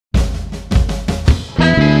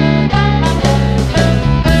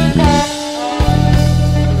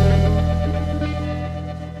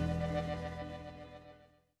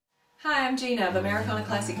Gina of Americana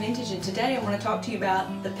Classic Vintage, and today I want to talk to you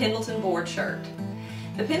about the Pendleton board shirt.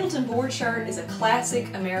 The Pendleton board shirt is a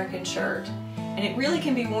classic American shirt, and it really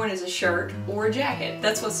can be worn as a shirt or a jacket.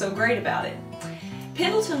 That's what's so great about it.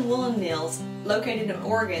 Pendleton Woolen Mills, located in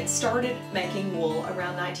Oregon, started making wool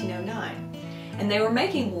around 1909, and they were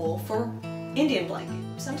making wool for Indian blanket.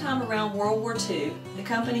 Sometime around World War II, the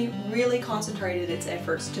company really concentrated its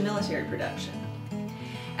efforts to military production.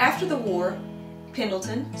 After the war,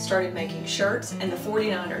 Pendleton started making shirts and the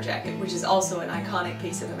 49er jacket, which is also an iconic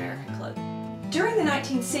piece of American clothing. During the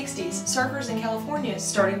 1960s, surfers in California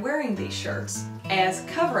started wearing these shirts as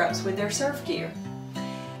cover-ups with their surf gear.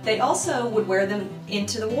 They also would wear them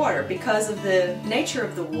into the water because of the nature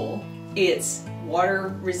of the wool. It's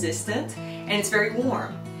water resistant and it's very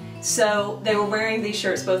warm. So they were wearing these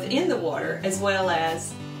shirts both in the water as well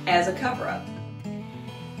as a cover-up.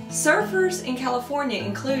 Surfers in California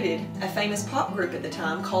included a famous pop group at the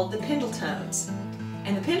time called the Pendletons.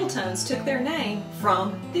 And the Pendletons took their name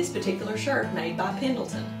from this particular shirt made by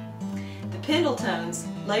Pendleton. The Pendletons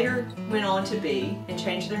later went on to be, and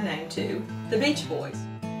changed their name to, the Beach Boys.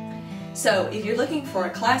 So if you're looking for a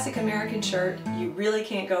classic American shirt, you really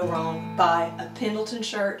can't go wrong. Buy a Pendleton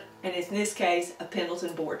shirt, and in this case, a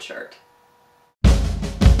Pendleton board shirt.